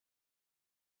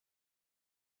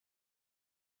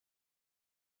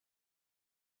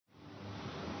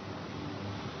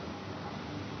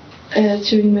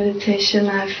During meditation,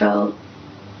 I felt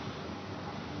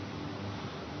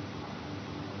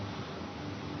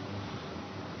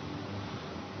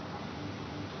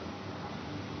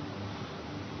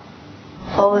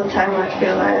all the time I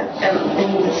feel I am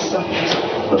in this soft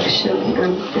ocean,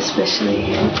 and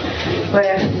especially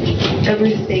where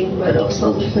everything, but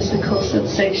also the physical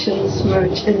sensations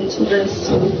merge into this,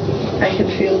 and I can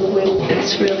feel the wind.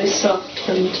 It's really soft,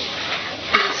 and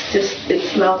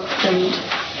it's love. And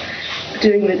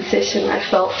during meditation I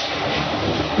felt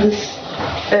this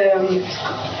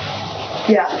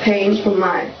pain from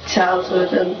my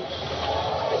childhood, and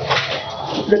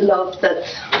the love that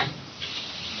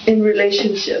in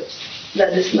relationships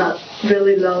that is not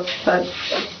really love, but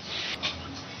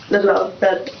the love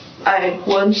that I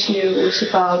once knew was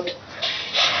about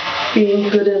being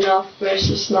good enough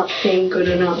versus not being good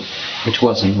enough. Which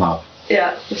wasn't love.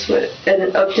 Yeah, it was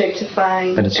and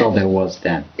objectifying. But it's all there was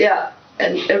then. Yeah,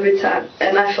 and every time,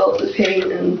 and I felt the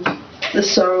pain and the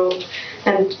sorrow,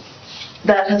 and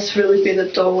that has really been a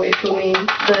doorway for me.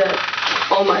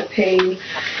 All my pain.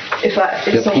 If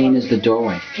pain is the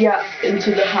doorway. Yeah,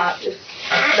 into the heart. If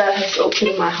that has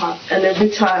opened my heart, and every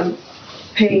time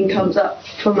pain comes up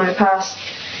from my past,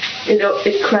 it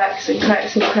cracks and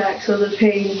cracks and cracks. So the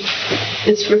pain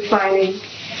is refining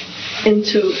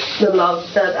into the love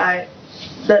that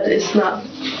is not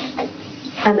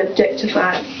an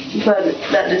objectified, but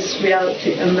that is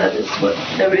reality, and that is what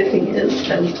everything is,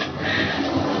 and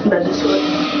that is what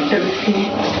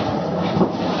everything.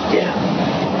 Yeah.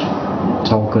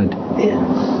 It's all good. Yeah.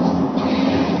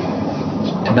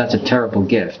 And that's a terrible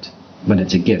gift, but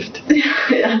it's a gift.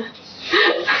 Yeah.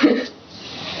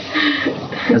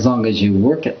 As long as you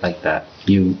work it like that,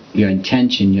 your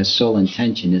intention, your sole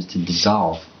intention is to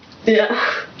dissolve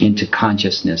into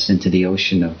consciousness, into the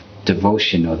ocean of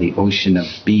devotion or the ocean of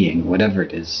being, whatever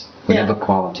it is, whatever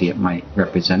quality it might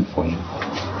represent for you.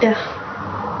 Yeah.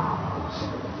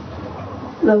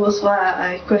 That was why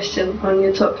I questioned when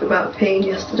you talked about pain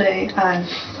yesterday. I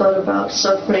thought about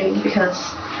suffering because,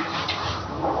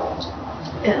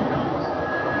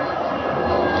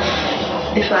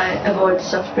 if I avoid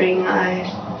suffering,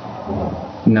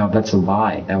 No, that's a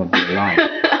lie. That would be a lie.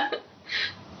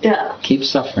 Yeah. Keep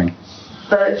suffering.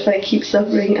 But if I keep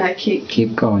suffering, I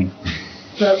keep going.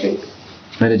 Loving.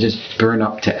 Let it just burn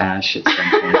up to ash at some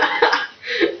point.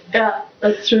 Yeah,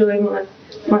 that's really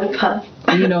my path.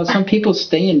 And some people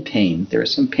stay in pain. There are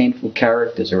some painful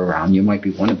characters around. You might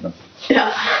be one of them.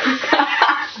 Yeah.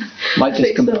 Life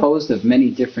is composed of many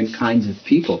different kinds of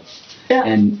people. Yeah.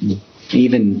 And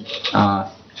even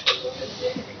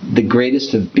the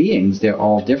greatest of beings, they're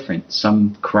all different.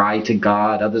 Some cry to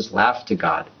God, others laugh to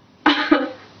God.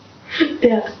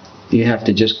 Yeah. You have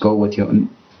to just go with your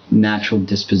natural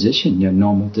disposition, your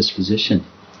normal disposition.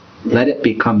 Yeah. Let it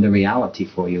become the reality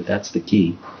for you. That's the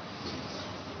key.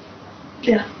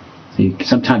 Yeah.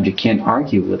 Sometimes you can't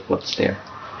argue with what's there.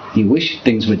 You wish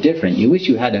things were different. You wish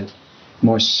you had a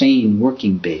more sane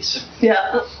working base.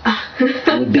 Yeah.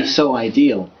 It would be so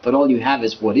ideal, but all you have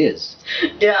is what is.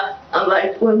 Yeah. I'm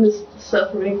like, when is the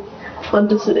suffering? When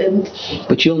does it end?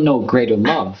 But you'll know greater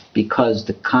love because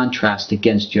the contrast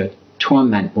against your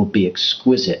torment will be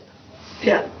exquisite.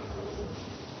 Yeah.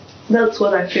 That's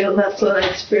what I feel. That's what I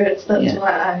experience. That's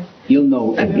why You'll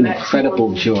know an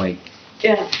incredible joy.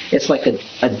 Yeah. It's like a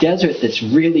desert that's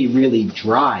really, really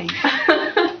dry.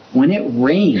 When it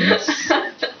rains,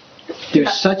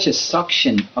 there's such a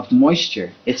suction of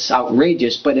moisture. It's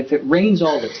outrageous. But if it rains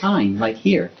all the time, like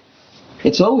here,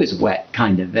 it's always wet,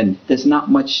 kind of, and there's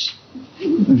not much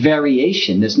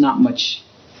variation. There's not much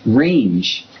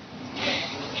range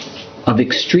of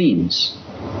extremes.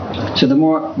 So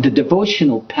the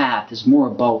devotional path is more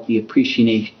about the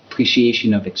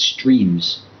appreciation of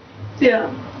extremes.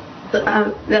 Yeah.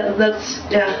 That's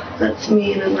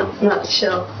me in a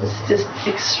nutshell. It's just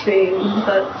extreme,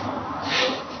 but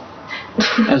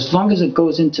as long as it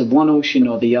goes into one ocean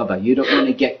or the other, you don't want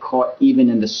to get caught even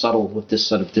in the subtle with this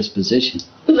sort of disposition,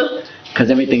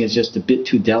 because everything is just a bit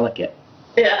too delicate.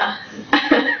 Yeah.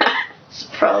 It's a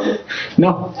problem.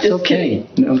 No, it's just okay.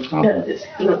 Kidding. No problem. Yeah, it's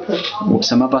no problem.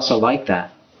 Some of us are like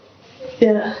that.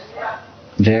 Yeah.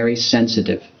 Very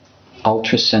sensitive,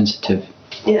 ultra sensitive.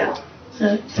 Yeah.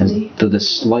 To the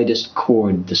slightest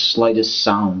chord, the slightest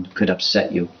sound could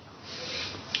upset you.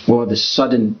 Or the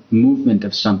sudden movement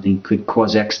of something could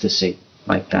cause ecstasy,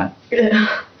 like that.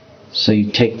 Yeah. So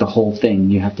you take the whole thing,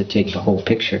 you have to take the whole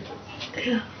picture.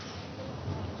 Yeah.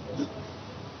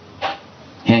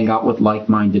 Hang out with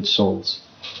like-minded souls,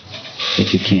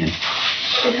 if you can.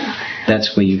 Yeah.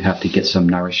 That's where you have to get some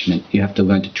nourishment. You have to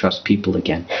learn to trust people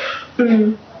again.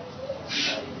 Mm.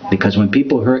 Because when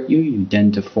people hurt you, you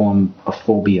tend to form a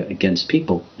phobia against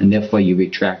people, and therefore you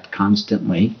retract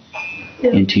constantly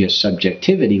into your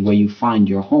subjectivity, where you find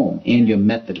your home and your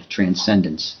method of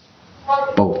transcendence.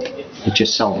 Both. It's your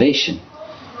salvation.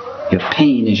 Your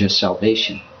pain is your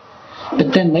salvation.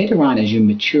 But then later on, as you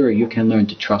mature, you can learn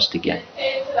to trust again.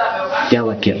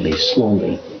 Delicately,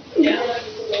 slowly. Yeah.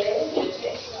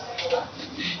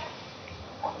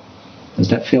 Does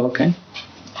that feel okay?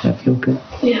 Does that feel good?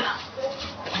 Yeah.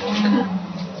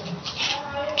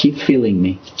 Keep feeling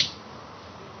me.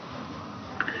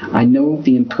 I know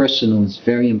the impersonal is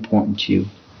very important to you.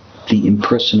 The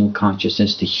impersonal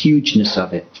consciousness, the hugeness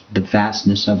of it, the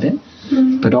vastness of it.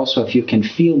 Mm-hmm. But also if you can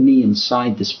feel me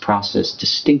inside this process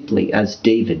distinctly as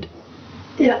David,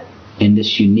 in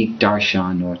this unique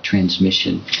darshan or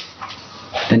transmission,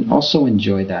 then also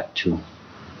enjoy that too.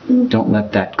 Mm-hmm. Don't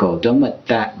let that go. Don't let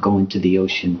that go into the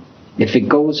ocean. If it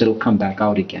goes, it'll come back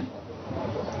out again.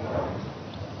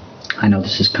 I know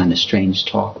this is kind of strange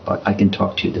talk, but I can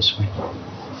talk to you this way.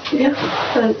 Yeah,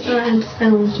 I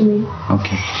understand what you mean.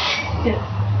 Okay. Yeah.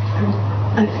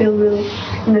 I feel really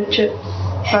nurtured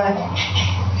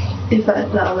if I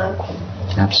allow that.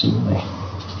 Absolutely.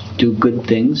 Do good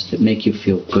things that make you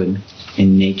feel good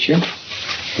in nature.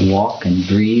 Walk and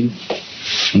breathe.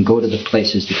 And go to the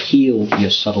places that heal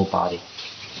your subtle body.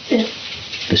 Yeah.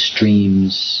 The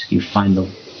streams, you find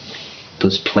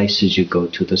those places you go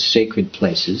to, those sacred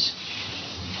places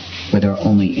where there are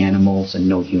only animals and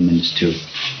no humans too.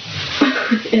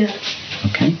 Yeah.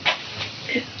 Okay?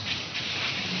 Yeah.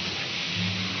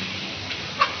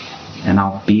 And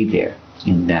I'll be there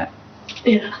in that.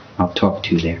 Yeah. I'll talk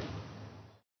to you there.